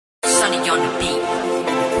money on the beat.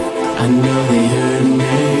 I know they heard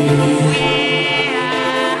me.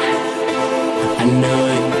 I know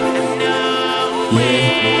it.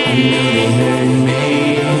 Yeah, I know they heard me.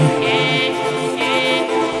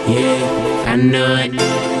 Yeah, I know it.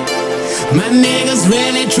 My niggas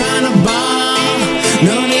really tryna ball.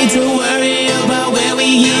 No need to worry about where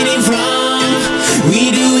we get it from.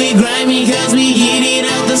 We do it grimy cause we get it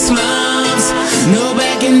out the slums. No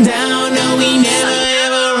backing down, no we never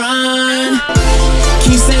ever run.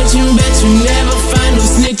 Keep searching but you never find no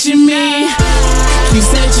snitch in me. Keep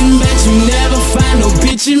searching but you never find no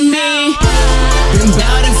bitch in me. Been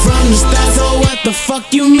bout it from the start, so what the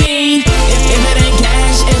fuck you mean? If it ain't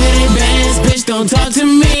cash, if it ain't bands, bitch don't talk to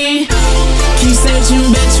me. Keep searching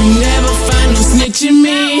but you never find no snitch in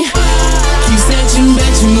me. Keep searching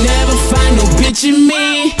but you never find no bitch in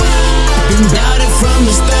me. Been bout it from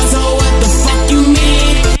the start, so what the fuck you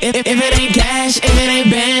mean? If it ain't cash, if it ain't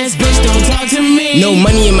bands, bitch don't talk to me. No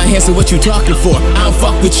money in my hand, so what you talking for? I don't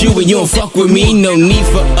fuck with you and you don't fuck with me. No need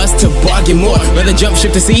for us to bargain more. Rather jump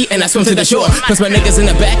ship to sea and I swim to the shore. Plus my niggas in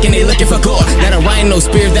the back and they looking for gore. Not a rhino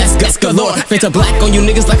spear, that's guts galore. Face a black on you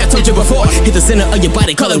niggas like I told you before. Hit the center of your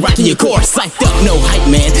body, call it rocking your core. Psyched up, no hype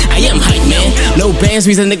man, I am hype man. No bands,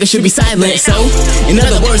 reason niggas should be silent. So, in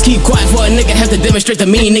other words, keep quiet for a nigga have to demonstrate the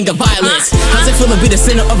meaning of violence. How's it feel to be the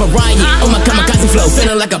center of a riot? Oh my kamikaze flow,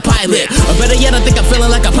 feeling like a pilot. Or better yet, I think I'm feeling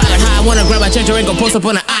like a pirate. How I wanna grab my treasure and go post up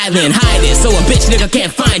on an island. Hide it, so a bitch nigga can't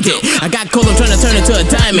find it. I got cold, I'm trying to turn it to a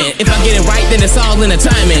diamond. If I get it right, then it's all in the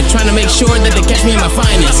timing. Trying to make sure that they catch me in my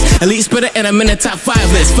finest. Elite spitter and I'm in the top 5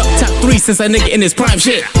 list. Fuck top 3 since a nigga in his prime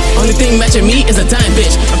shit. Only thing matching me is a dime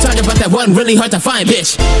bitch. I'm talking about that one really hard to find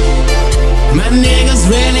bitch. My niggas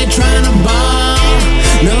really tryna ball.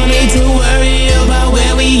 No need to worry about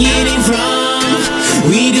where we get it from.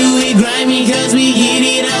 We do it grimy cause we get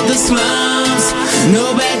it out the slums.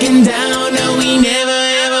 No backing down, no we never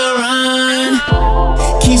ever run.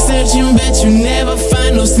 Keep searching but you never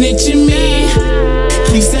find no snitch in me.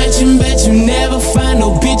 Keep searching but you never find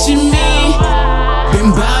no bitch in me.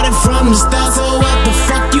 Been bout it from the start, so what the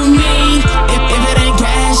fuck you mean? If it ain't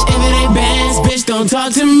cash, if it ain't bands, bitch don't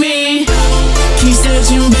talk to me. Keep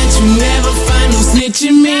searching but you never find no snitch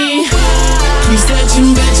in me. Keep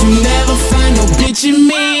searching but you never find no bitch in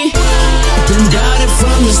me. Been bout it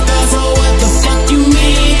from the start, so what the fuck you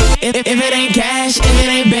mean? If it ain't cash, if it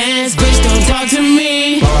ain't bands, bitch don't talk to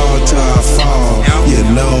me. Ball to I fall, you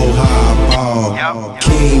know how I ball.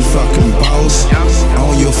 King fucking boss,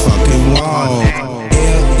 on your fucking wall.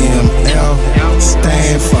 MMF,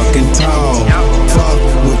 stand fucking tall. Fuck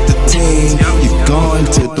with the team, you going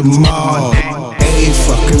to the mall. A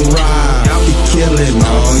fucking ride, he killing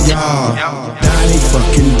all y'all. Donnie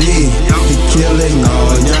fucking D, he killing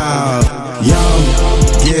all y'all. Young,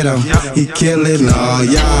 get him, he killing all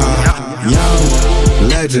y'all. Young,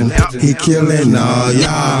 legend, he killing all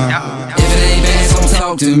y'all. If it ain't bad, don't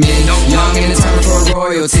talk to me. Young and determined for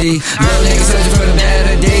royalty. Little nigga searching for the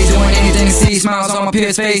better days, doing anything to see smiles on my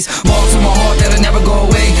peers' face. Walk to my heart that'll never go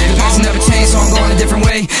away. The past never changed, so I'm going a different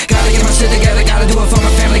way. Gotta get my shit together, gotta do it for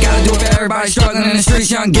my family, gotta do it for everybody struggling in the streets.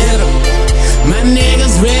 Young, get up. My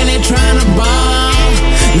niggas really tryna ball.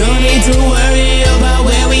 No need to worry about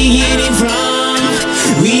where we get it from.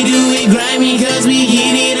 We do it grimy cause we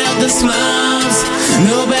get it out the slums.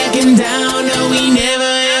 No backing down, no we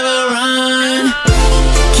never ever run.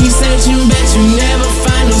 Keep searching but you never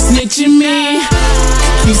find no snitch in me.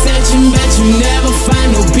 Keep searching but you never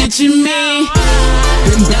find no bitch in me.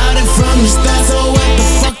 Been bout it from the start, so what the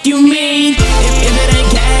fuck you mean? If it ain't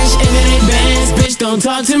cash, if it ain't bands, bitch don't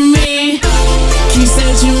talk to me. Keep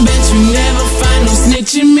searching but you never find no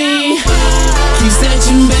snitch in me. Keep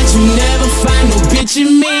searching but you never find no bitch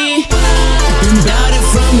in me. Been bout it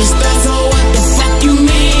from the start, so what the fuck you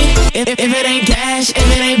mean? If it ain't cash, if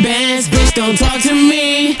it ain't bands, bitch don't talk to me.